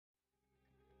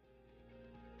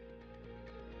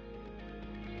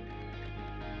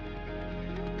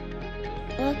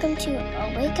Welcome to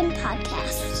Awaken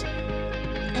Podcast.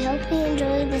 I hope you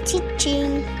enjoy the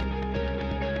teaching.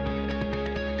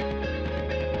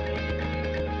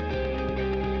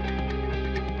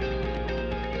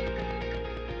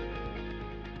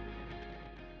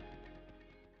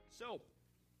 So,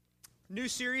 new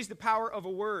series, The Power of a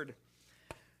Word.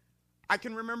 I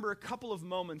can remember a couple of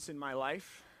moments in my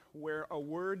life where a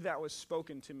word that was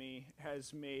spoken to me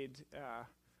has made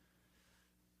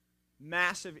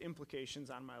massive implications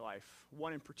on my life.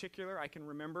 One in particular I can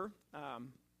remember, and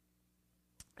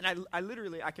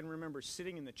I can remember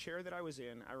sitting in the chair that I was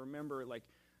in. I remember like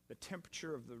the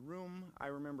temperature of the room. I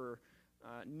remember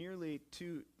nearly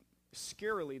too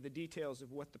scarily the details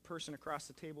of what the person across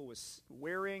the table was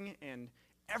wearing, and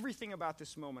everything about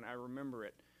this moment. I remember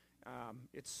it.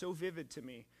 It's so vivid to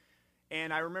me.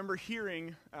 And I remember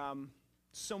hearing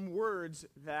some words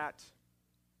that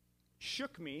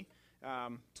shook me,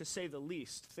 to say the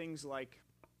least. Things like,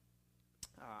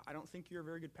 I don't think you're a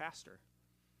very good pastor.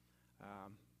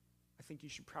 I think you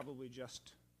should probably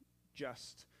just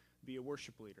be a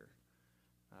worship leader.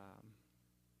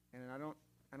 And I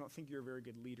don't think you're a very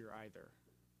good leader either.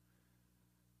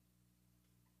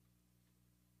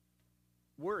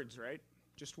 Words, right?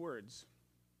 Just words.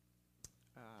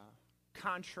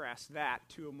 Contrast that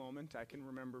to a moment I can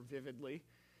remember vividly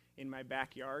in my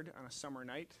backyard on a summer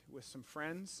night with some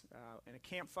friends and a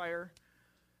campfire,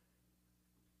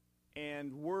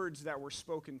 and words that were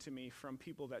spoken to me from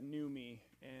people that knew me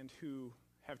and who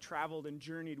have traveled and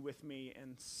journeyed with me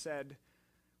and said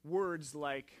words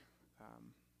like,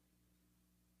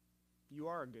 you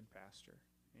are a good pastor,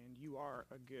 and you are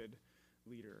a good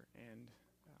leader, and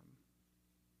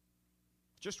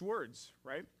just words,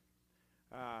 right?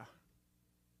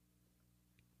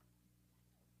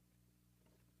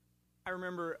 I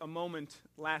remember a moment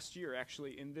last year,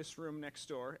 actually, in this room next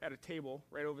door, at a table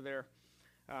right over there,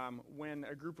 when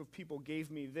a group of people gave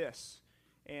me this.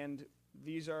 And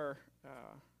these are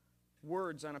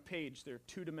words on a page. They're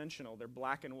two-dimensional. They're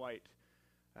black and white.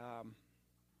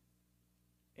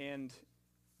 And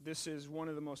this is one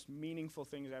of the most meaningful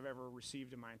things I've ever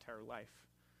received in my entire life.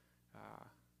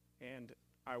 And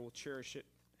I will cherish it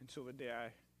until the day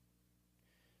I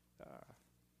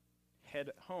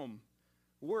head home.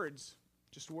 Words,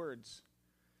 just words.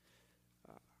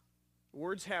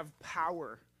 Words have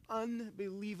power,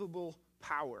 unbelievable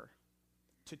power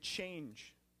to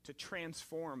change, to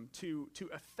transform, to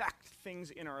affect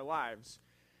things in our lives.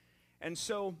 And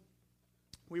so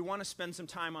we want to spend some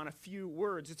time on a few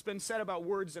words. It's been said about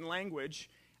words and language,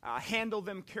 handle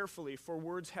them carefully, for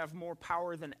words have more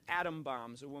power than atom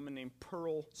bombs. A woman named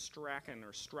Pearl Strachan,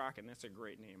 that's a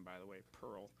great name, by the way,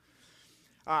 Pearl.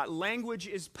 Language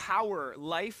is power,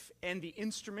 life, and the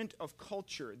instrument of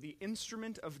culture, the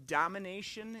instrument of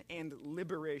domination and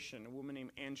liberation. A woman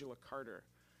named Angela Carter.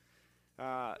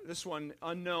 This one,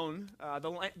 unknown.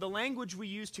 The language we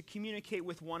use to communicate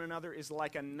with one another is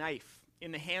like a knife.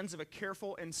 In the hands of a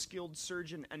careful and skilled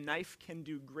surgeon, a knife can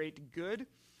do great good,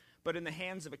 but in the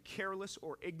hands of a careless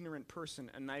or ignorant person,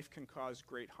 a knife can cause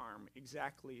great harm,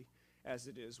 exactly as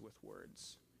it is with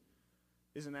words.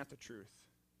 Isn't that the truth?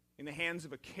 In the hands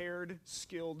of a cared,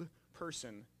 skilled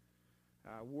person,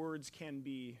 words can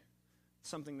be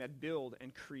something that build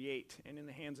and create, and in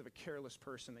the hands of a careless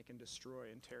person, they can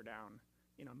destroy and tear down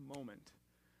in a moment.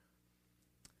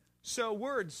 So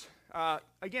words,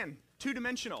 again,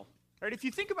 two-dimensional. Right? If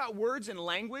you think about words and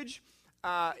language,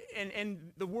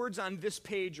 and the words on this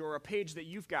page or a page that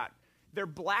you've got, they're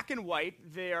black and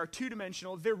white, they are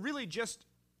two-dimensional, they're really just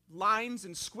lines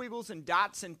and squiggles and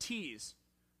dots and T's.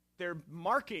 They're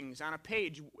markings on a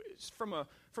page. From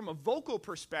a vocal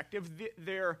perspective,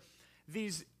 they're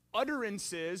these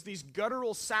utterances, these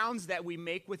guttural sounds that we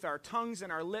make with our tongues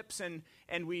and our lips, and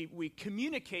we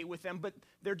communicate with them, but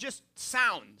they're just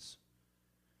sounds.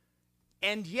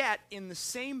 And yet, in the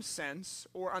same sense,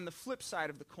 or on the flip side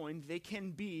of the coin, they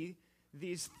can be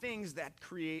these things that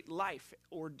create life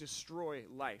or destroy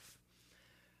life.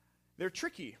 They're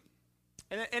tricky.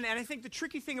 And I think the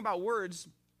tricky thing about words,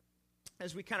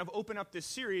 as we kind of open up this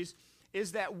series,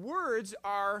 is that words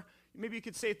are, maybe you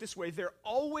could say it this way, they're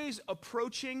always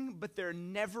approaching, but they're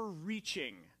never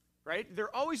reaching, right?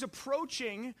 They're always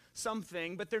approaching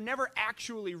something, but they're never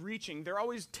actually reaching. They're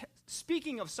always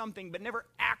speaking of something, but never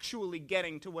actually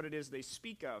getting to what it is they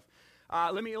speak of.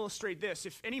 Let me illustrate this.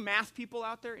 If any math people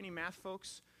out there, any math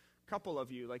folks? A couple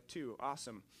of you, like two,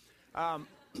 awesome.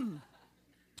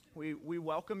 We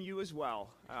welcome you as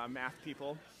well, math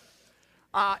people.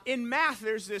 In math,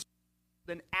 there's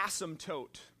an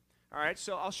asymptote. All right,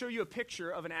 so I'll show you a picture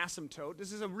of an asymptote.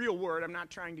 This is a real word. I'm not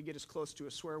trying to get as close to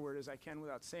a swear word as I can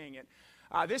without saying it.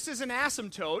 This is an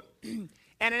asymptote, and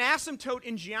an asymptote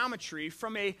in geometry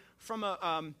from a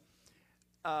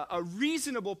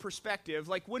reasonable perspective,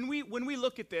 like when we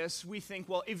look at this, we think,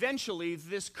 well, eventually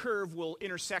this curve will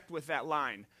intersect with that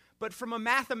line. But from a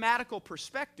mathematical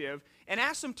perspective, an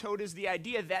asymptote is the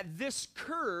idea that this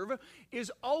curve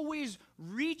is always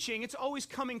reaching, it's always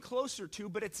coming closer to,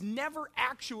 but it's never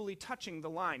actually touching the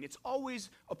line. It's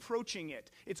always approaching it.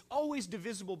 It's always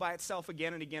divisible by itself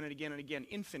again and again and again and again,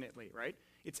 infinitely, right?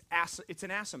 It's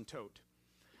an asymptote.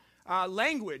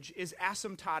 Language is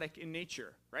asymptotic in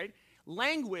nature, right?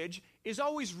 Language is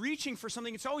always reaching for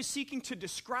something. It's always seeking to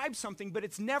describe something, but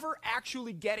it's never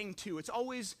actually getting to. It's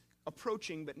always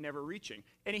approaching but never reaching.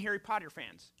 Any Harry Potter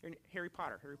fans? Harry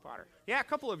Potter. Yeah, a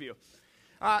couple of you.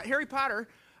 Harry Potter,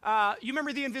 you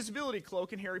remember the invisibility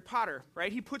cloak in Harry Potter,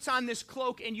 right? He puts on this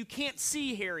cloak and you can't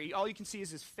see Harry. All you can see is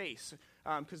his face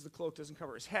because the cloak doesn't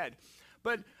cover his head.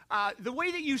 But the way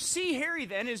that you see Harry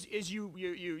then is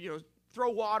you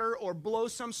throw water or blow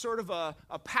some sort of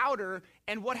a powder,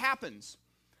 and what happens?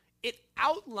 It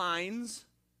outlines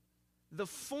the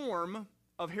form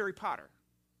of Harry Potter,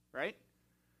 right?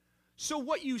 So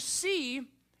what you see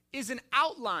is an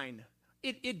outline.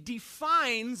 It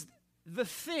defines the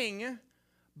thing,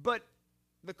 but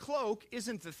the cloak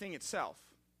isn't the thing itself.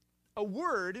 A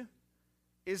word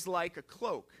is like a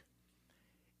cloak.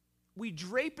 We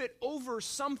drape it over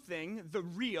something, the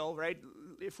real, right?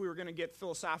 If we were going to get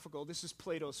philosophical, this is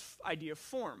Plato's idea of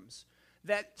forms.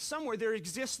 That somewhere there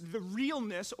exists the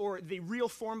realness or the real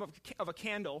form of a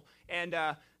candle, and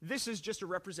this is just a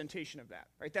representation of that,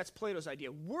 right? That's Plato's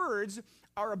idea. Words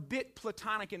are a bit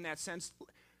Platonic in that sense.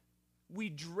 We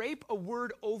drape a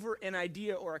word over an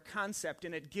idea or a concept,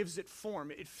 and it gives it form.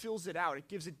 It fills it out. It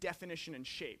gives it definition and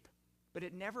shape. But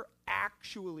it never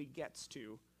actually gets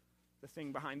to the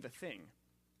thing behind the thing.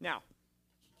 Now,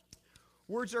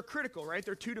 words are critical, right?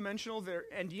 They're two-dimensional,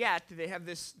 and yet they have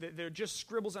this, they're just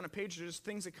scribbles on a page, they're just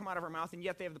things that come out of our mouth, and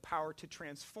yet they have the power to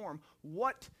transform.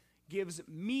 What gives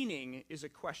meaning is a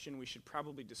question we should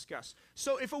probably discuss.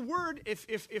 So if a word,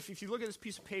 if you look at this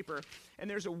piece of paper and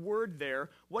there's a word there,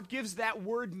 what gives that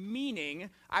word meaning?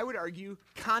 I would argue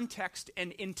context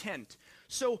and intent.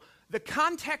 So the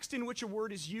context in which a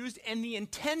word is used and the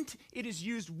intent it is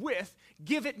used with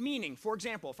give it meaning. For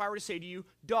example, if I were to say to you,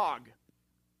 dog,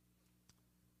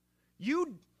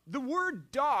 the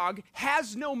word dog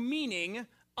has no meaning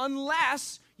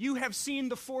unless you have seen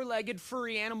the four-legged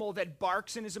furry animal that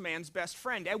barks and is a man's best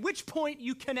friend, at which point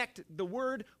you connect the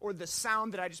word or the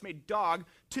sound that I just made, dog,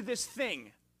 to this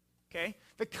thing, okay?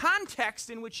 The context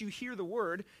in which you hear the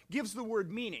word gives the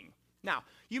word meaning. Now,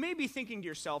 you may be thinking to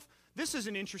yourself, this is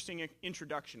an interesting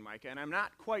introduction, Micah, and I'm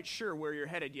not quite sure where you're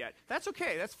headed yet. That's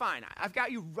okay, that's fine. I've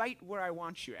got you right where I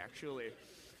want you, actually.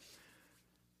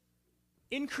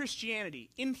 In Christianity,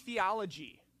 in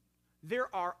theology,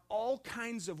 there are all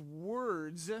kinds of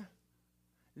words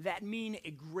that mean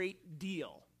a great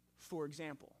deal. For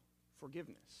example,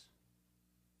 forgiveness,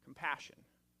 compassion,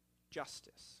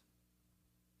 justice.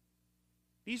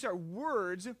 These are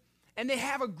words, and they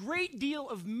have a great deal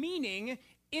of meaning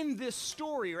in this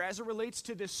story, or as it relates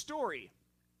to this story.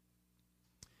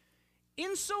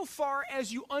 Insofar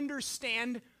as you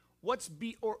understand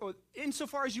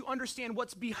insofar as you understand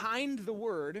what's behind the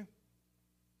word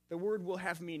will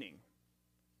have meaning.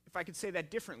 If I could say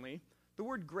that differently, the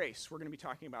word grace we're going to be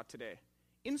talking about today.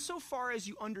 Insofar as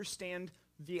you understand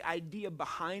the idea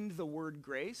behind the word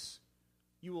grace,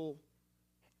 the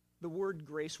word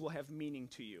grace will have meaning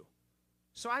to you.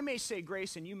 So I may say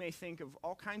grace and you may think of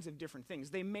all kinds of different things.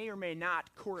 They may or may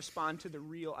not correspond to the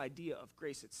real idea of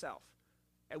grace itself,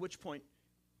 at which point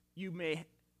you may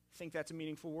think that's a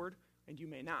meaningful word and you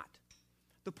may not.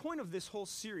 The point of this whole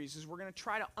series is we're going to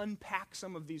try to unpack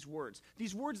some of these words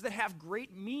that have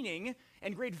great meaning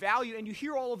and great value, and you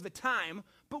hear all of the time,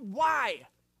 but why?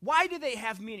 Why do they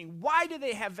have meaning? Why do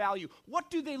they have value? What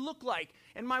do they look like?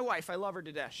 And my wife, I love her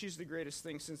to death. She's the greatest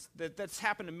thing that's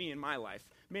happened to me in my life.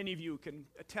 Many of you can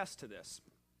attest to this.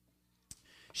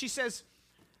 She says,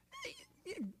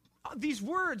 these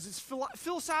words, it's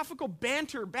philosophical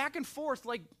banter back and forth,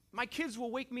 like my kids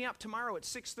will wake me up tomorrow at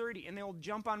 6:30 and they'll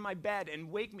jump on my bed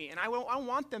and wake me, and I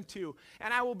want them to,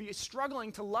 and I will be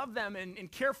struggling to love them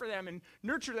and care for them and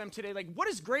nurture them today. Like, what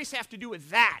does grace have to do with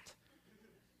that?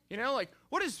 You know, like,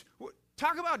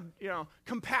 talk about,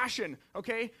 compassion,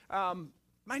 okay?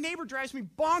 My neighbor drives me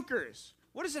bonkers.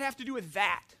 What does it have to do with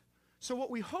that? So what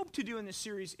we hope to do in this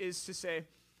series is to say,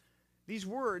 these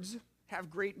words have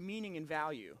great meaning and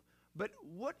value, But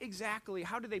what exactly,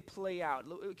 how do they play out?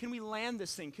 Can we land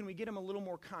this thing? Can we get them a little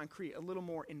more concrete, a little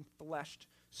more enfleshed,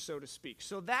 so to speak?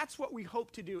 So that's what we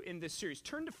hope to do in this series.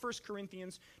 Turn to 1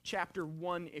 Corinthians chapter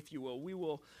 1, if you will. We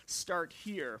will start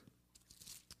here.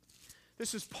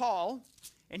 This is Paul,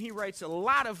 and he writes a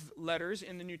lot of letters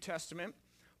in the New Testament.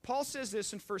 Paul says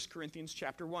this in 1 Corinthians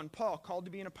chapter 1. Paul, called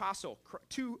to be an apostle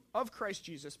of Christ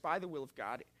Jesus by the will of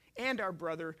God, and our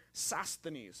brother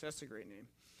Sosthenes. That's a great name.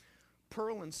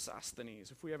 Pearl and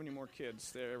Sosthenes, if we have any more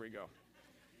kids. There we go.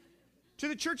 To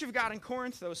the church of God in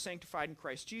Corinth, those sanctified in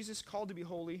Christ Jesus, called to be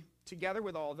holy, together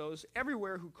with all those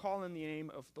everywhere who call in the name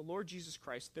of the Lord Jesus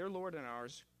Christ, their Lord and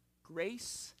ours,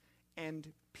 grace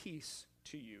and peace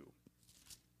to you.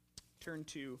 Turn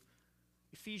to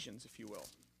Ephesians, if you will.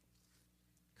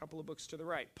 A couple of books to the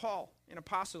right. Paul, an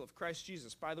apostle of Christ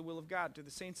Jesus, by the will of God, to the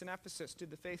saints in Ephesus, to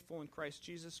the faithful in Christ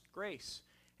Jesus, grace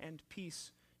and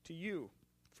peace to you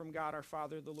from God our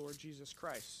Father, the Lord Jesus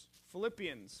Christ.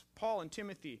 Philippians, Paul and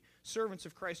Timothy, servants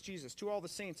of Christ Jesus, to all the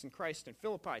saints in Christ and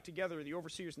Philippi, together the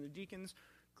overseers and the deacons,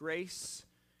 grace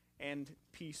and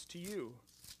peace to you.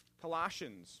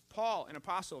 Colossians, Paul, an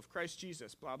apostle of Christ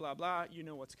Jesus, blah, blah, blah, you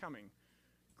know what's coming.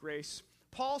 Grace.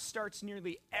 Paul starts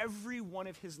nearly every one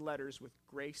of his letters with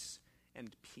grace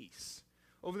and peace.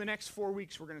 Over the next 4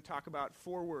 weeks, we're going to talk about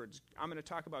 4 words. I'm going to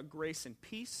talk about grace and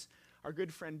peace. Our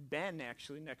good friend Ben,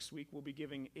 actually, next week will be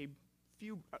giving a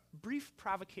few brief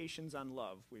provocations on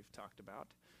love we've talked about,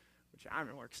 which I'm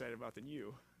more excited about than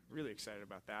you. Really excited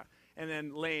about that. And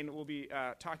then Lane will be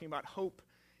talking about hope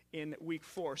in week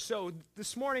 4. So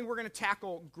this morning, we're going to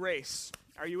tackle grace.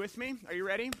 Are you with me? Are you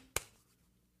ready?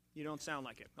 You don't sound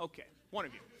like it. Okay, one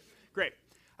of you. Great.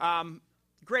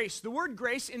 Grace. The word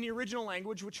grace in the original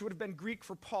language, which would have been Greek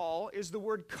for Paul, is the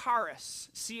word charis,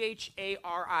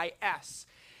 C-H-A-R-I-S.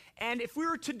 And if we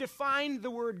were to define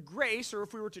the word grace, or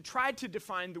if we were to try to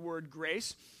define the word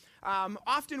grace,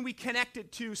 often we connect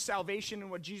it to salvation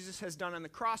and what Jesus has done on the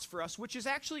cross for us, which is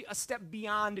actually a step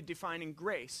beyond defining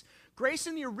grace. Grace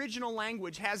in the original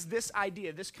language has this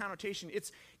idea, this connotation.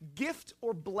 It's gift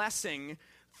or blessing,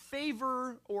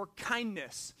 favor or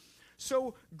kindness.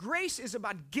 So grace is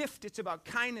about gift, it's about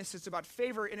kindness, it's about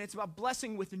favor, and it's about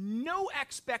blessing with no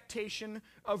expectation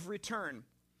of return.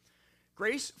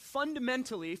 Grace,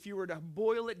 fundamentally, if you were to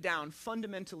boil it down,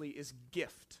 fundamentally is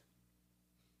gift.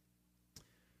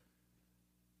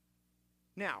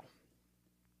 Now,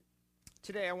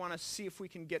 today I want to see if we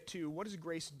can get to what does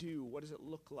grace do? What does it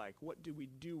look like? What do we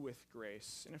do with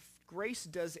grace? And if grace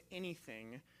does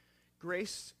anything,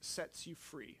 grace sets you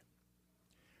free.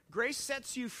 Grace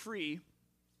sets you free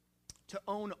to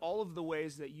own all of the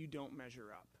ways that you don't measure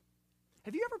up.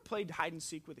 Have you ever played hide and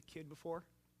seek with a kid before?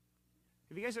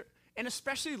 Have you guys ever? And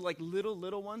especially like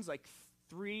little ones, like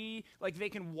 3, like they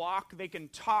can walk, they can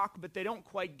talk, but they don't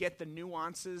quite get the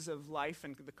nuances of life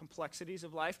and the complexities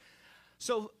of life.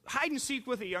 So hide and seek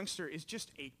with a youngster is just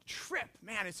a trip.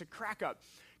 Man, it's a crack up.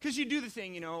 Because you do the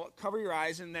thing, cover your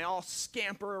eyes, and they all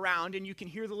scamper around, and you can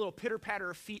hear the little pitter-patter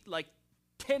of feet like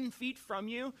 10 feet from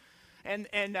you. And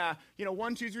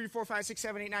 1, 2, 3, 4, 5, 6,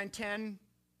 7, 8, 9, 10.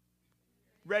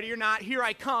 Ready or not, here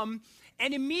I come.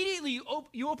 And immediately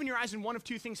you open your eyes and one of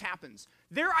 2 things happens.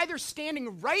 They're either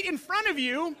standing right in front of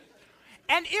you,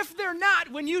 and if they're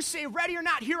not, when you say ready or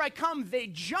not, here I come, they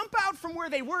jump out from where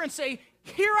they were and say,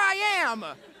 here I am.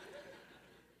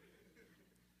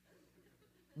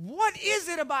 What is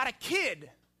it about a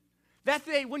kid that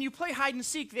when you play hide and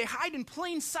seek, they hide in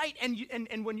plain sight,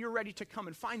 and when you're ready to come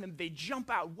and find them, they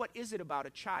jump out? What is it about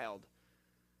a child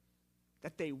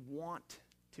that they want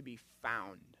to be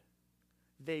found?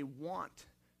 They want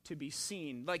to be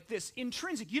seen. Like this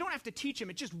intrinsic, you don't have to teach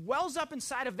them. It just wells up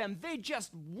inside of them. They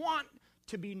just want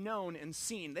to be known and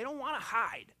seen. They don't want to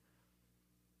hide.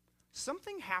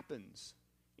 Something happens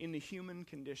in the human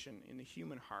condition, in the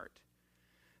human heart,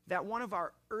 that one of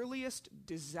our earliest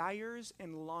desires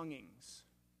and longings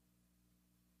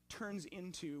turns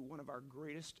into one of our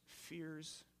greatest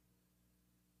fears,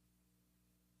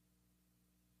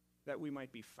 that we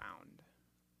might be found,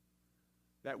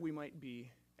 that we might be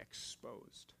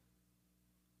exposed.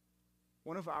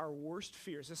 One of our worst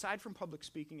fears, aside from public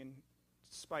speaking and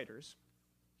spiders,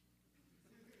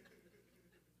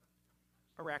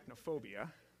 arachnophobia,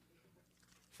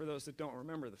 for those that don't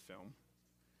remember the film.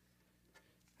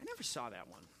 I never saw that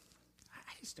one.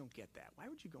 I just don't get that. Why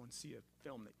would you go and see a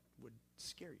film that would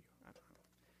scare you? I don't know.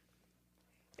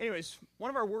 Anyways, one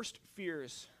of our worst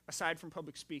fears, aside from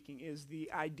public speaking, is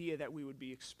the idea that we would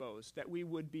be exposed, that we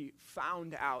would be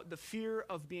found out. The fear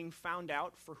of being found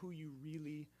out for who you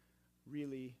really,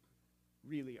 really,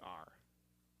 really are.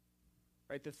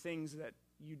 Right? The things that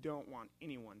you don't want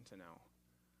anyone to know.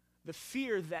 the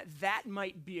fear that that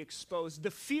might be exposed,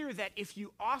 the fear that if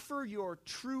you offer your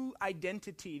true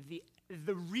identity,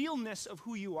 the realness of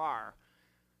who you are,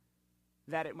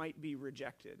 that it might be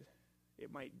rejected.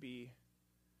 It might be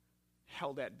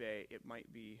held at bay. It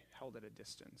might be held at a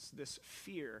distance. This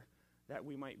fear that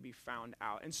we might be found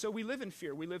out. And so we live in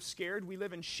fear. We live scared. We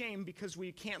live in shame because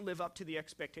we can't live up to the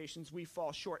expectations. We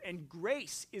fall short. And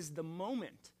grace is the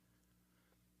moment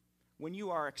when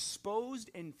you are exposed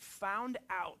and found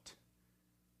out,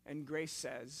 and grace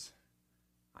says,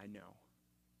 I know,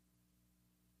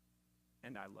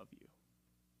 and I love you.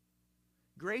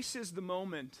 Grace is the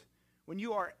moment when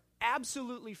you are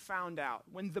absolutely found out,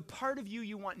 when the part of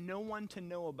you want no one to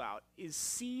know about is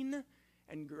seen,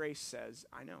 and grace says,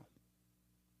 I know.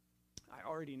 I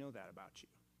already know that about you.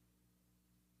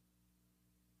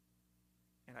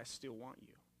 And I still want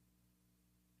you.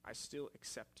 I still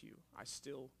accept you. I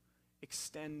still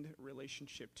extend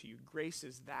relationship to you. Grace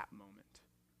is that moment.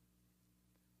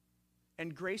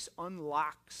 And grace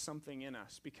unlocks something in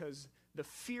us because the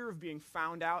fear of being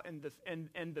found out and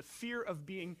the fear of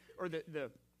being, or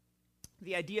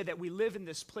the idea that we live in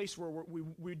this place where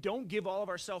we don't give all of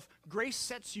ourselves, grace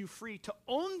sets you free to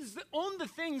own the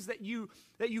things that you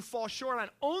fall short on,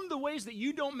 own the ways that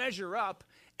you don't measure up,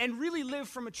 and really live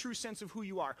from a true sense of who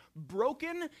you are.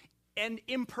 Broken and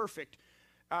imperfect,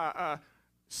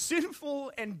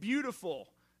 sinful and beautiful.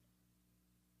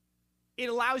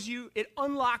 It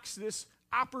unlocks this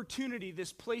opportunity,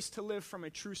 this place to live from a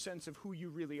true sense of who you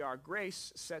really are.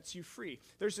 Grace sets you free.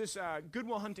 There's this, Good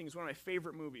Will Hunting is one of my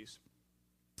favorite movies.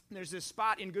 There's this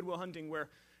spot in Good Will Hunting where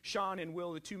Sean and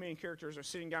Will, the two main characters, are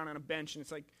sitting down on a bench, and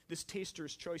it's like this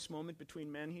taster's choice moment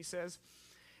between men, he says.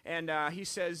 And he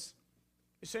says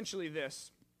essentially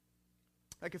this,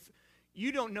 like, if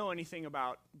you don't know anything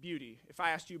about beauty, if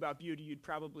I asked you about beauty, you'd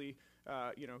probably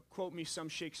quote me some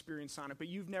Shakespearean sonnet, but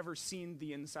you've never seen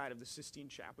the inside of the Sistine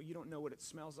Chapel. You don't know what it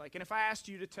smells like. And if I asked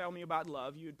you to tell me about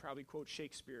love, you would probably quote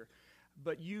Shakespeare.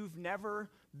 But you've never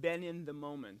been in the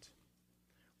moment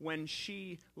when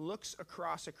she looks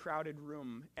across a crowded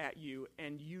room at you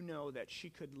and you know that she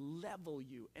could level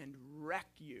you and wreck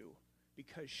you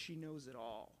because she knows it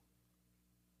all.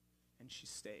 And she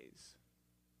stays.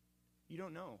 You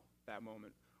don't know that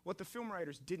moment. What the film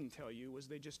writers didn't tell you was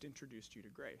they just introduced you to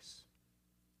grace.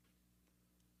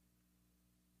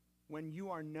 When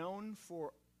you are known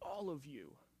for all of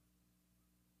you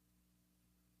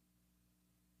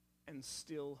and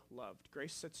still loved,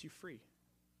 grace sets you free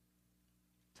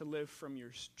to live from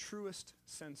your truest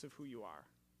sense of who you are,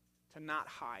 to not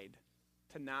hide,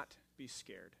 to not be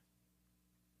scared.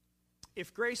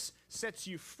 If grace sets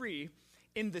you free,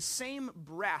 in the same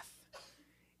breath,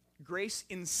 grace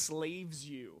enslaves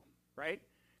you, right?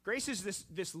 Grace is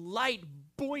this light,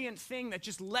 buoyant thing that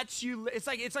just lets you, it's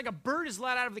like a bird is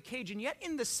let out of the cage, and yet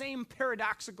in the same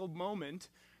paradoxical moment,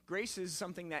 grace is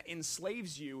something that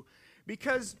enslaves you,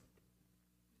 because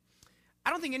I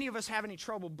don't think any of us have any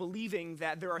trouble believing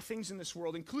that there are things in this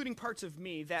world, including parts of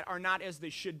me, that are not as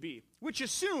they should be, which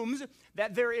assumes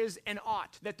that there is an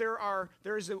ought, that there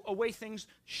is a way things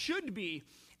should be.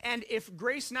 And if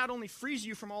grace not only frees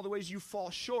you from all the ways you fall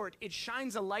short, it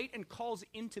shines a light and calls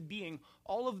into being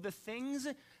all of the things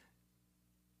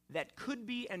that could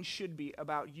be and should be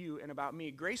about you and about me.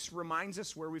 Grace reminds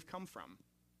us where we've come from.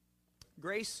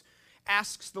 Grace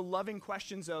asks the loving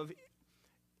questions of,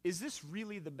 is this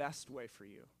really the best way for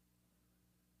you?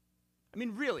 I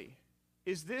mean, really,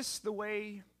 is this the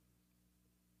way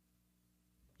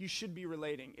you should be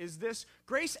relating?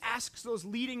 Grace asks those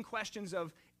leading questions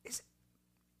of,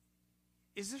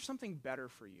 is there something better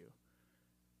for you?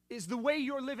 Is the way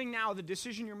you're living now, the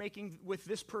decision you're making with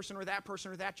this person or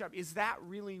that job, is that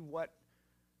really what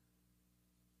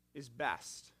is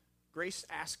best? Grace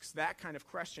asks that kind of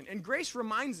question. And grace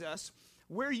reminds us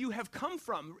where you have come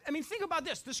from. I mean, think about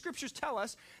this. The scriptures tell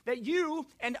us that you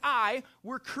and I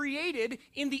were created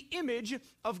in the image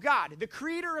of God, the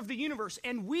creator of the universe,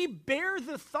 and we bear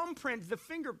the thumbprint, the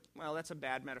finger. Well, that's a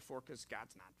bad metaphor because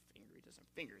God's not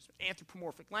fingers,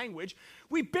 anthropomorphic language.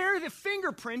 We bear the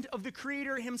fingerprint of the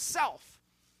Creator himself.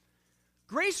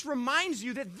 Grace reminds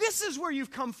you that this is where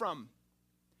you've come from.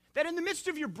 That in the midst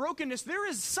of your brokenness, there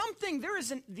is something,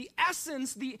 the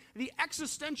essence, the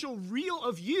existential real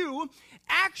of you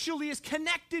actually is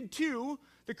connected to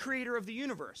the Creator of the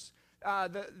universe.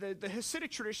 The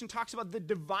Hasidic tradition talks about the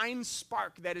divine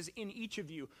spark that is in each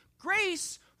of you.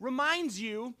 Grace reminds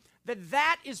you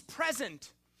that is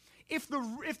present. If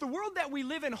the world that we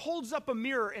live in holds up a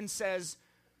mirror and says,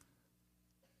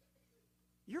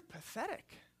 you're pathetic.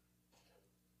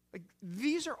 Like,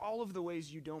 these are all of the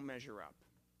ways you don't measure up.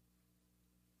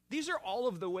 These are all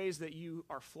of the ways that you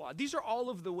are flawed. These are all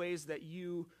of the ways that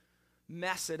you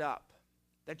mess it up,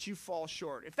 that you fall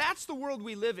short. If that's the world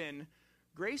we live in,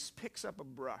 grace picks up a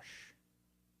brush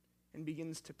and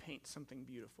begins to paint something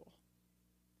beautiful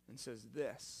and says,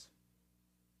 this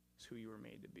is who you were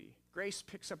made to be. Grace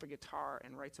picks up a guitar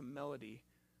and writes a melody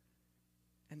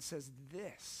and says,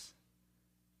 this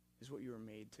is what you were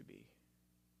made to be.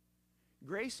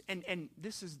 Grace, and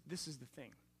this is the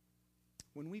thing.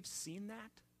 When we've seen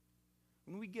that,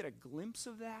 when we get a glimpse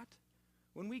of that,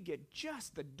 when we get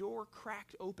just the door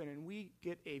cracked open and we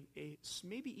get a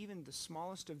maybe even the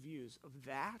smallest of views of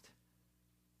that,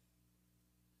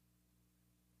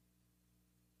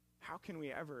 how can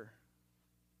we ever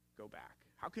go back?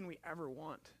 How can we ever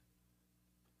want?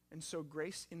 And so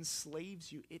grace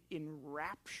enslaves you. It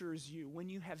enraptures you when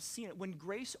you have seen it. When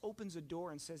grace opens a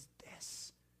door and says,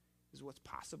 this is what's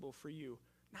possible for you.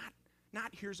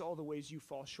 Not here's all the ways you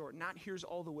fall short. Not here's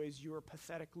all the ways you're a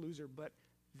pathetic loser. But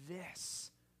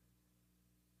this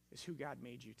is who God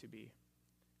made you to be.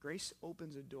 Grace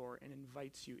opens a door and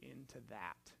invites you into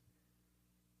that.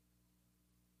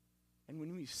 And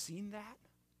when we've seen that,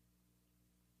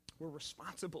 we're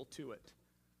responsible to it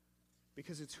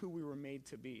because it's who we were made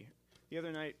to be. The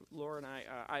other night, Laura and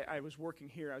I was working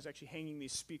here. I was actually hanging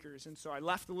these speakers. And so I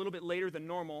left a little bit later than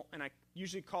normal, and I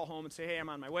usually call home and say, hey, I'm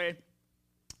on my way.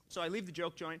 So I leave the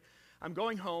joke joint. I'm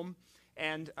going home,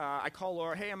 and I call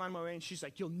Laura, hey, I'm on my way. And she's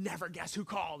like, you'll never guess who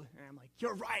called. And I'm like,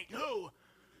 you're right, who?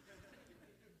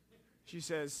 She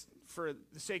says, for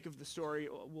the sake of the story,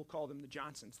 we'll call them the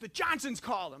Johnsons. The Johnsons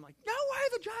called. I'm like, no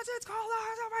way, the Johnsons called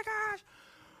us. Oh, my gosh.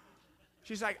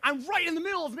 She's like, I'm right in the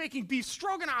middle of making beef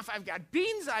stroganoff. I've got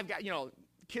beans. I've got,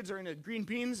 kids are into green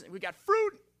beans. We got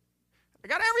fruit. I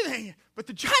got everything. But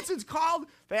the Johnsons called.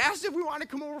 They asked if we wanted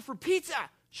to come over for pizza.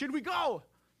 Should we go?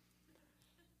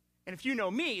 And if you know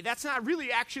me, that's not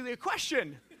really actually a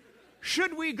question.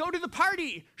 Should we go to the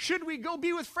party? Should we go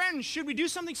be with friends? Should we do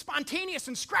something spontaneous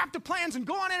and scrap the plans and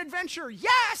go on an adventure?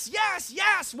 Yes, yes,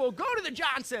 yes. We'll go to the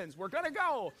Johnsons. We're going to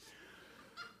go.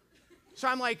 So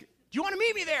I'm like, do you want to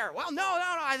meet me there? Well, no.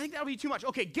 I think that'll be too much.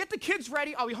 Okay, get the kids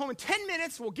ready. I'll be home in 10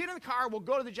 minutes. We'll get in the car. We'll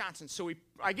go to the Johnsons. So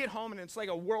I get home, and it's like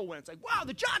a whirlwind. It's like, wow,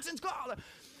 the Johnsons called.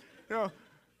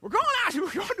 We're going out. We're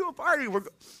going to a party.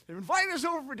 They've invited us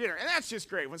over for dinner. And that's just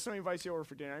great when somebody invites you over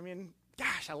for dinner. I mean,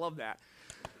 gosh, I love that.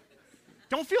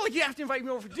 Don't feel like you have to invite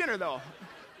me over for dinner, though.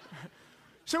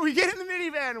 So we get in the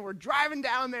minivan, and we're driving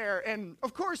down there. And,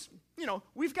 of course,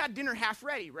 we've got dinner half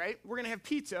ready, right? We're going to have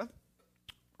pizza.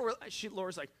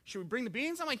 Laura's like, should we bring the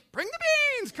beans? I'm like, bring the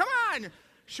beans. Come on.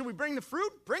 Should we bring the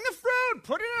fruit? Bring the fruit.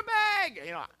 Put it in a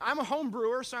bag. I'm a home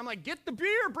brewer, so I'm like, get the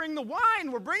beer. Bring the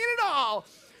wine. We're bringing it all.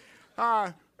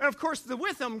 And, of course, the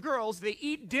Witham girls, they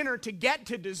eat dinner to get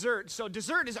to dessert. So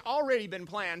dessert has already been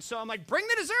planned. So I'm like, bring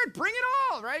the dessert. Bring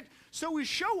it all, right? So we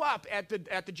show up at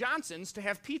the Johnsons to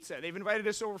have pizza. They've invited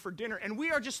us over for dinner. And we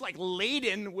are just, like,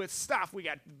 laden with stuff. We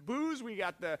got booze. We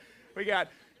got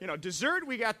dessert.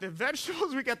 We got the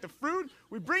vegetables. We got the fruit.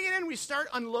 We bring it in. We start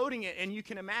unloading it. And you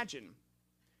can imagine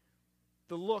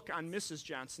the look on Mrs.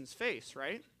 Johnson's face,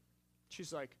 right?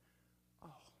 She's like,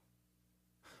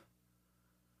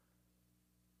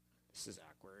 this is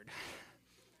awkward.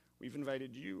 We've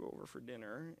invited you over for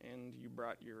dinner, and you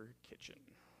brought your kitchen.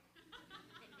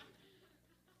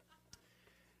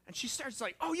 And she starts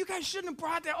like, oh, you guys shouldn't have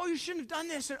brought that. Oh, you shouldn't have done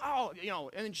this. And, and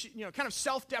then she, kind of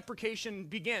self-deprecation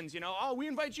begins. Oh, we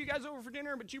invite you guys over for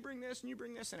dinner, but you bring this and you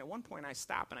bring this. And at one point I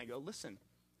stop and I go, listen,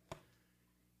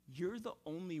 you're the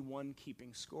only one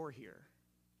keeping score here.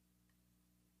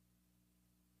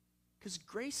 Because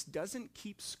grace doesn't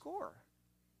keep score.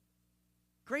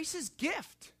 Grace is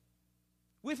gift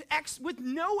with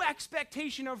no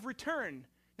expectation of return.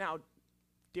 Now,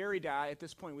 Derrida at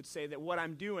this point would say that what I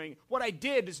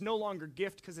did is no longer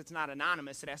gift because it's not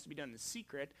anonymous. It has to be done in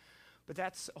secret, but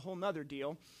that's a whole nother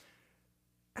deal.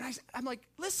 And I'm like,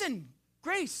 listen,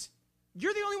 Grace,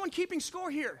 you're the only one keeping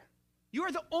score here. You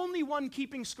are the only one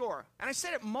keeping score. And I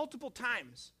said it multiple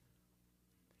times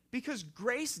because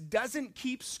grace doesn't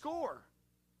keep score.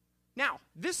 Now,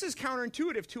 this is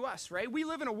counterintuitive to us, right? We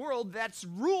live in a world that's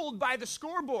ruled by the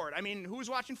scoreboard. I mean, who was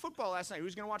watching football last night?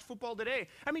 Who's going to watch football today?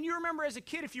 I mean, you remember as a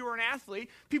kid, if you were an athlete,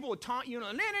 people would taunt you,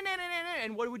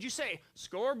 and what would you say?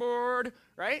 Scoreboard,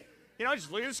 right?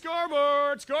 Just look at the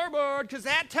scoreboard, because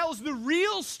that tells the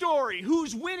real story,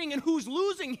 who's winning and who's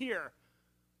losing here.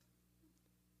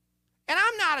 And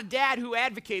I'm not a dad who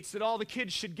advocates that all the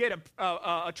kids should get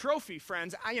a trophy,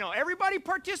 friends. Everybody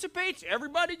participates.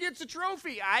 Everybody gets a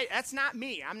trophy. That's not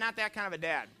me. I'm not that kind of a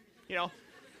dad.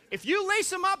 If you lace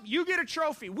them up, you get a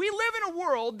trophy. We live in a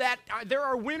world that there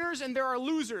are winners and there are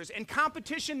losers, and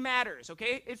competition matters,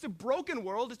 okay? It's a broken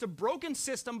world. It's a broken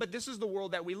system, but this is the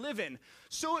world that we live in.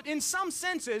 So in some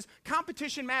senses,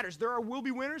 competition matters. There will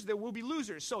be winners, there will be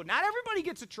losers. So not everybody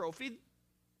gets a trophy.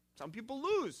 Some people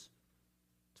lose.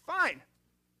 It's fine.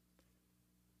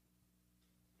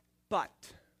 But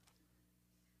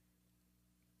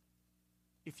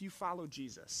if you follow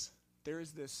Jesus, there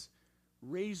is this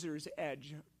razor's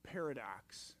edge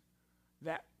paradox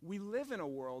that we live in a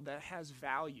world that has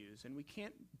values, and we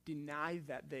can't deny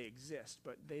that they exist,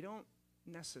 but they don't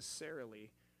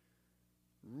necessarily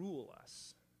rule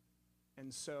us.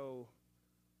 And so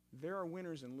there are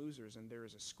winners and losers, and there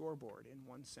is a scoreboard in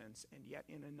one sense, and yet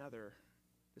in another,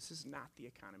 this is not the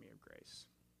economy of grace.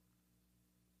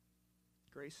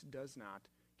 Grace does not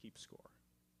keep score.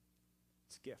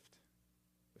 It's a gift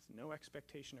with no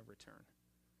expectation of return.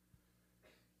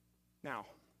 Now,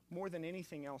 more than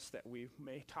anything else that we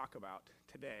may talk about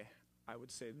today, I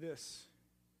would say this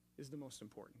is the most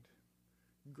important.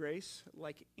 Grace,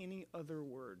 like any other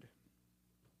word,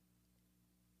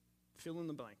 fill in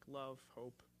the blank: love,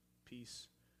 hope, peace,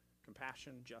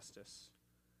 compassion, justice,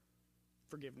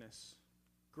 forgiveness.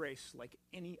 Grace, like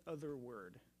any other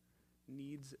word,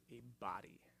 needs a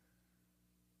body.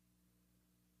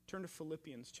 Turn to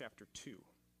Philippians chapter 2.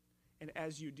 And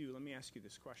as you do, let me ask you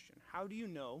this question. How do you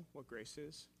know what grace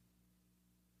is?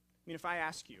 I mean, if I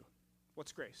ask you,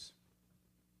 what's grace?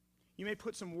 You may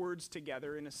put some words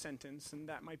together in a sentence, and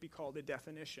that might be called a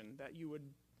definition, that you would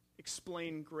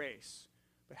explain grace.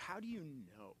 But how do you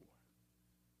know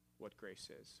what grace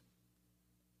is?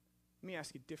 Let me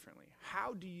ask it differently.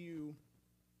 How do you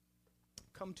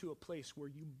come to a place where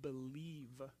you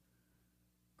believe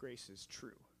grace is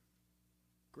true?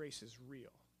 Grace is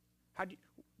real.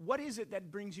 What is it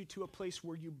that brings you to a place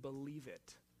where you believe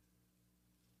it?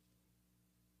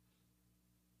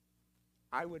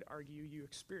 I would argue you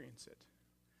experience it.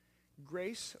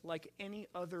 Grace, like any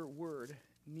other word,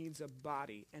 needs a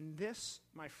body. And this,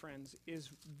 my friends, is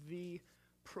the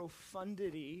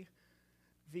profundity,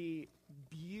 the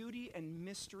beauty and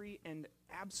mystery and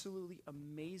absolutely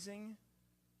amazing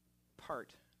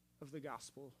part of the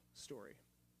gospel story.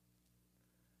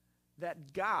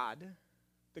 That God,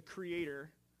 the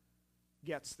Creator,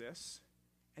 gets this,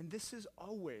 and this is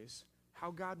always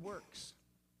how God works.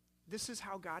 This is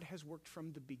how God has worked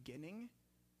from the beginning,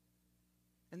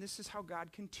 and this is how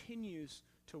God continues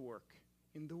to work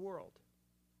in the world.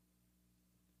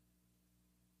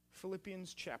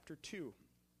 Philippians chapter 2.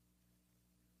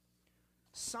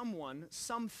 Someone,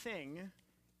 something,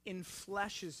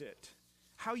 enfleshes it.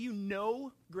 How you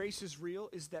know grace is real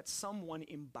is that someone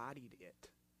embodied it.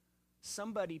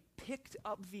 Somebody picked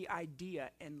up the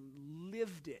idea and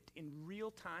lived it in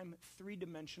real-time,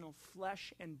 three-dimensional,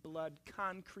 flesh and blood,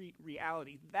 concrete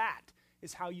reality. That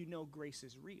is how you know grace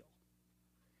is real.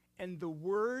 And the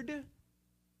Word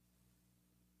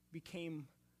became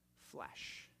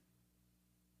flesh.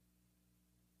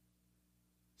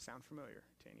 Sound familiar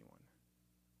to anyone?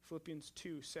 Philippians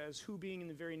 2 says, who being in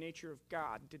the very nature of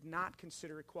God did not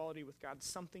consider equality with God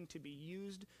something to be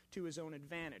used to his own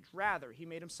advantage. Rather, he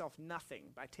made himself nothing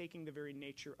by taking the very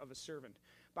nature of a servant.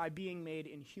 By being made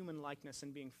in human likeness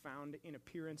and being found in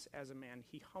appearance as a man,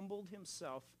 he humbled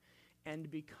himself and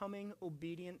becoming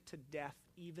obedient to death,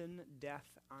 even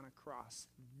death on a cross.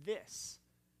 This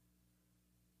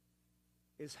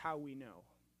is how we know.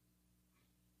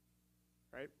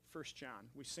 Right? 1 John,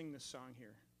 we sing this song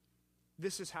here.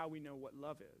 This is how we know what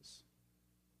love is.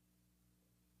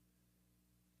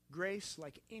 Grace,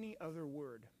 like any other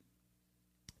word,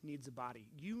 needs a body.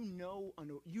 You know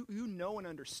and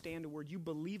understand a word. You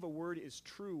believe a word is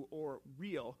true or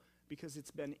real because it's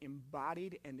been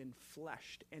embodied and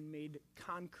enfleshed and made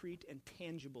concrete and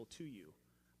tangible to you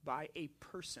by a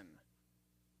person.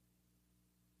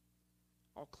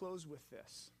 I'll close with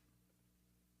this.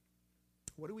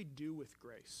 What do we do with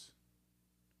grace?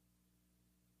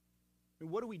 And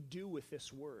what do we do with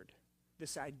this word,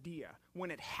 this idea?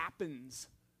 When it happens,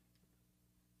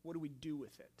 what do we do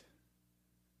with it?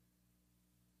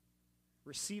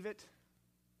 Receive it,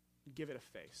 give it a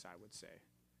face, I would say.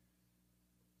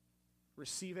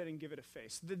 Receive it and give it a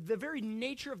face. The very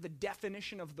nature of the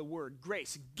definition of the word,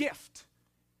 grace, gift,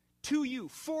 to you,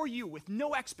 for you, with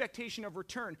no expectation of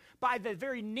return, by the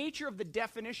very nature of the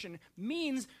definition,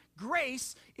 means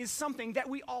grace is something that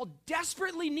we all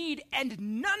desperately need and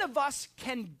none of us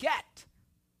can get.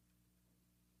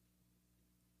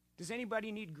 Does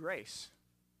anybody need grace?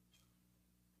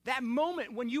 That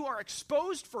moment when you are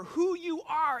exposed for who you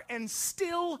are and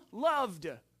still loved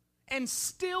and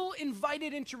still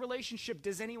invited into relationship,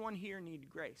 does anyone here need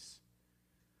grace?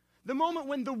 The moment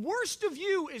when the worst of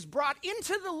you is brought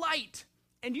into the light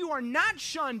and you are not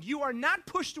shunned, you are not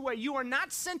pushed away, you are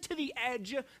not sent to the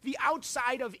edge, the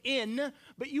outside of in,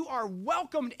 but you are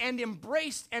welcomed and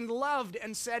embraced and loved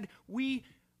and said, we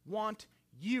want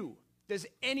you. Does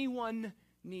anyone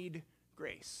need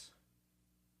grace?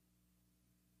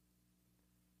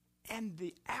 And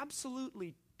the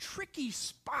absolutely tricky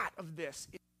spot of this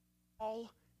is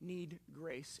all need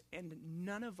grace, and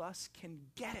none of us can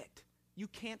get it. You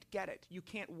can't get it. You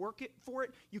can't work it for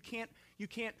it. You can't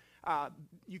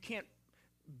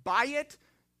buy it.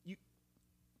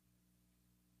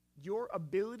 Your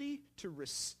ability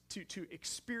to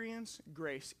experience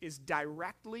grace is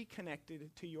directly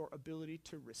connected to your ability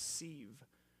to receive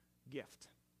gift,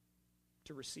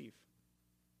 to receive.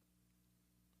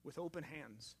 With open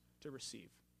hands, to receive.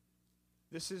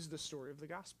 This is the story of the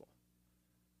gospel.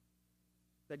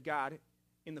 That God,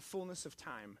 in the fullness of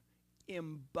time,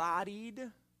 embodied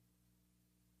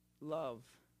love,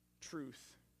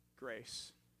 truth,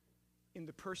 grace in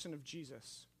the person of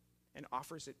Jesus and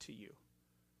offers it to you.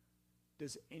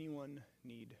 Does anyone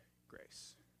need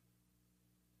grace?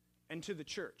 And to the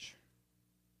church,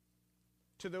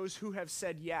 to those who have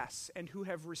said yes and who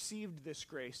have received this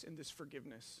grace and this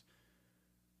forgiveness,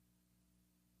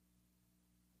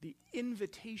 the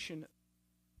invitation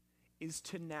is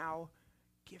to now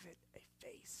give it a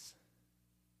face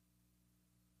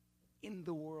in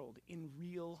the world, in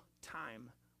real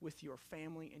time, with your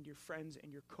family and your friends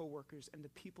and your coworkers and the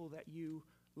people that you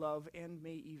love and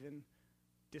may even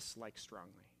dislike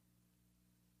strongly.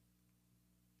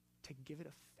 To give it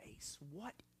a face.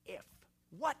 What if,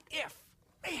 what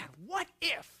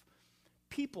if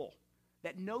people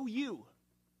that know you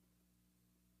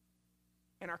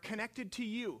and are connected to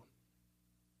you,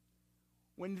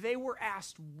 when they were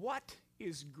asked, what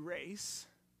is grace?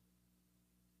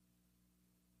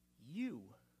 You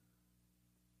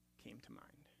came to mind.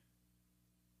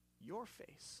 Your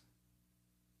face.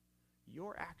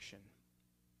 Your action.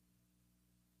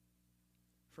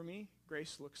 For me,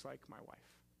 grace looks like my wife.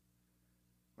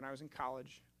 When I was in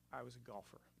college, I was a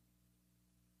golfer.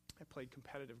 I played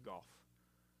competitive golf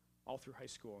all through high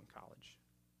school and college.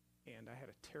 And I had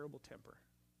a terrible temper.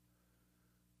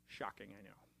 Shocking, I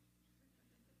know.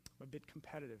 I'm a bit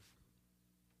competitive.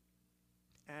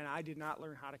 And I did not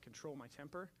learn how to control my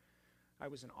temper. I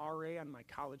was an RA on my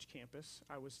college campus.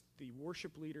 I was the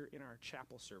worship leader in our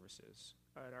chapel services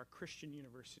at our Christian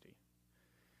university.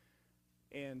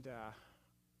 And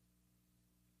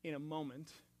in a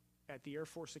moment, at the Air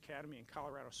Force Academy in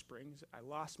Colorado Springs, I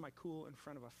lost my cool in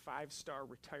front of a 5-star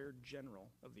retired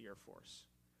general of the Air Force.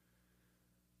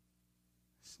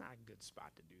 It's not a good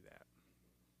spot to do that,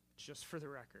 just for the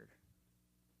record.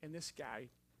 And this guy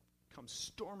comes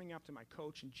storming up to my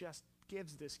coach and just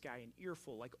gives this guy an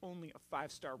earful like only a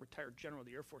 5-star retired general of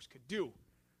the Air Force could do.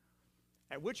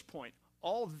 At which point,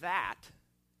 all that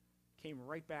came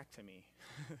right back to me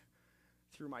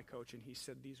through my coach, and he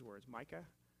said these words, Micah,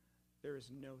 there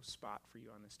is no spot for you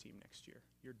on this team next year.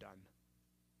 You're done.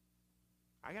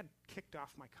 I got kicked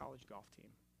off my college golf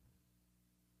team.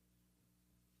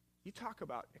 You talk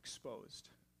about exposed.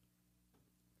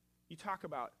 You talk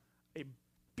about a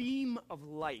beam of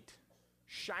light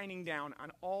shining down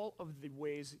on all of the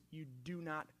ways you do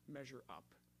not measure up,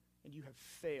 and you have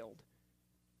failed.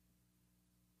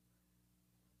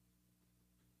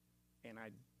 And I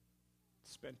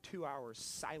spent 2 hours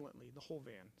silently, the whole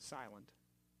van, silent.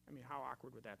 I mean, how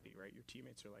awkward would that be, right? Your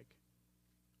teammates are like,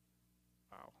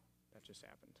 wow, that just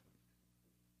happened.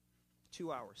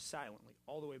 2 hours silently,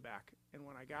 all the way back. And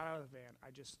when I got out of the van,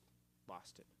 I just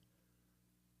lost it.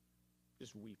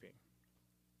 Just weeping.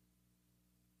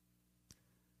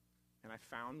 And I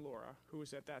found Laura, who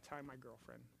was at that time my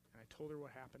girlfriend, and I told her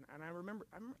what happened. And I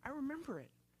remember it.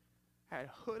 I had a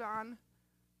hood on,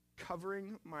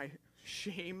 covering my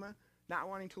shame, not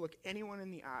wanting to look anyone in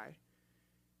the eye.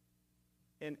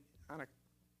 And on a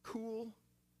cool,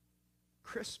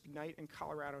 crisp night in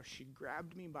Colorado, she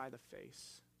grabbed me by the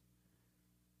face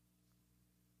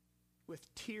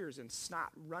with tears and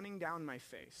snot running down my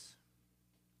face.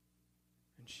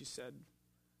 And she said,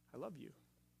 I love you.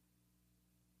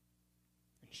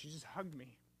 And she just hugged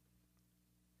me.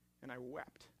 And I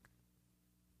wept.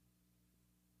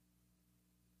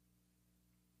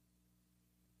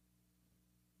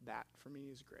 That, for me,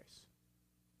 is grace.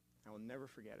 I will never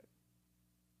forget it.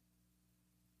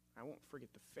 I won't forget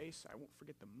the face. I won't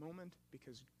forget the moment,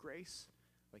 because grace,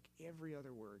 like every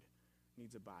other word,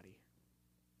 needs a body.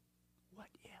 What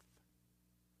if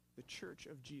the church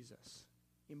of Jesus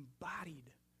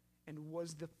embodied and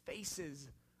was the faces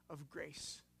of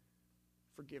grace,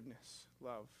 forgiveness,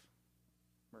 love,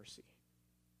 mercy.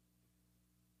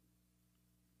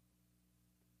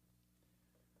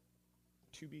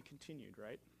 To be continued,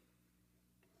 right?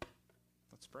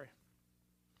 Let's pray.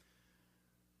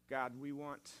 God, we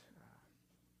want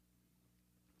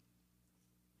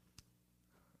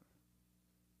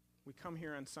we come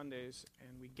here on Sundays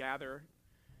and we gather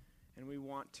and we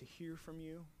want to hear from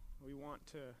you. We want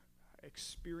to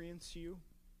experience you.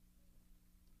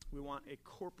 We want a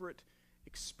corporate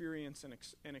experience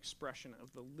and expression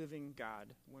of the living God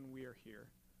when we are here.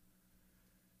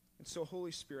 And so,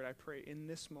 Holy Spirit, I pray in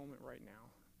this moment right now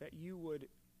that you would,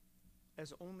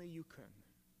 as only you can,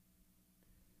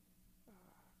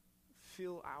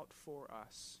 fill out for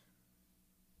us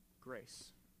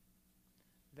grace,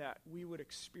 that we would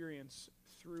experience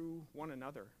through one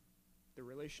another the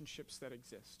relationships that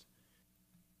exist,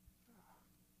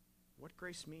 what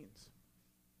grace means.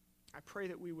 I pray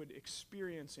that we would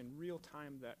experience in real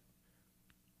time that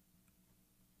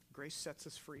grace sets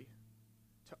us free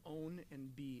to own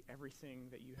and be everything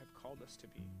that you have called us to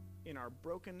be, in our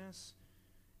brokenness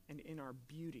and in our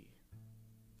beauty.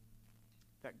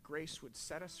 That grace would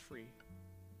set us free,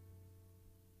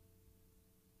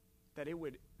 that it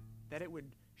would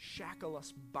shackle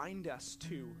us, bind us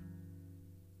to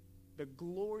the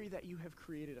glory that you have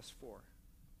created us for,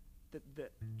 the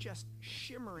just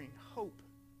shimmering hope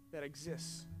that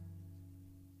exists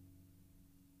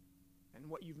and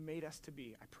what you've made us to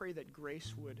be. I pray that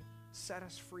grace would set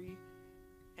us free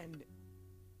and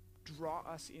draw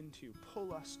us into,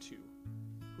 pull us to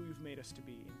who you've made us to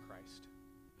be in Christ.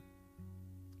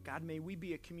 God, may we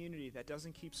be a community that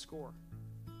doesn't keep score,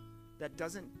 that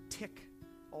doesn't tick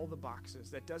all the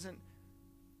boxes, that doesn't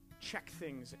check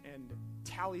things and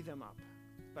tally them up.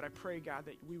 But I pray, God,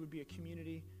 that we would be a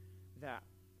community that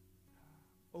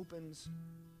opens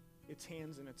its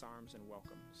hands and its arms and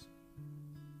welcomes.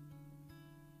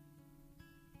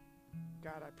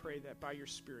 God, I pray that by your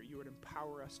Spirit you would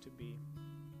empower us to be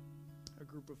a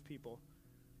group of people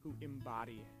who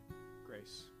embody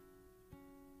grace.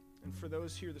 And for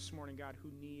those here this morning, God,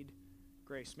 who need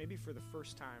grace, maybe for the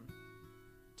first time,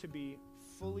 to be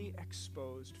fully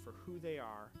exposed for who they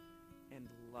are and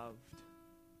loved,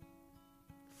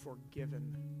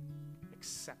 forgiven,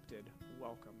 accepted,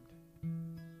 welcomed.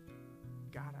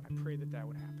 God, I pray that that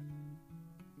would happen.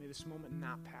 May this moment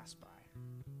not pass by.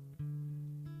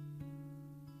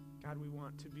 God, we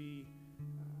want to be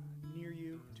near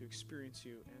you, to experience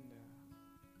you, and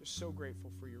we're so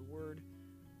grateful for your word,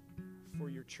 for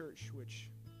your church, which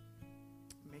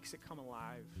makes it come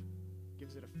alive,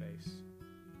 gives it a face.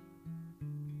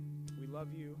 We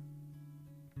love you,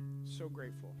 so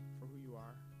grateful for who you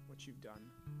are, what you've done.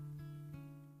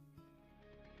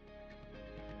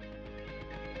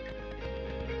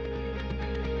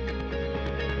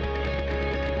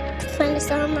 Find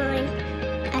us online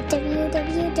at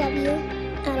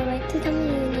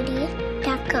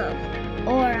www.awakencommunity.com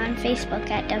or on Facebook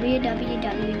at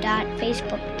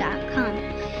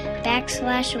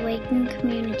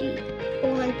www.facebook.com/awakencommunity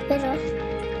or on Twitter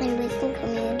at Awaken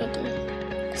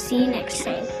Community. See you next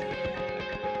time.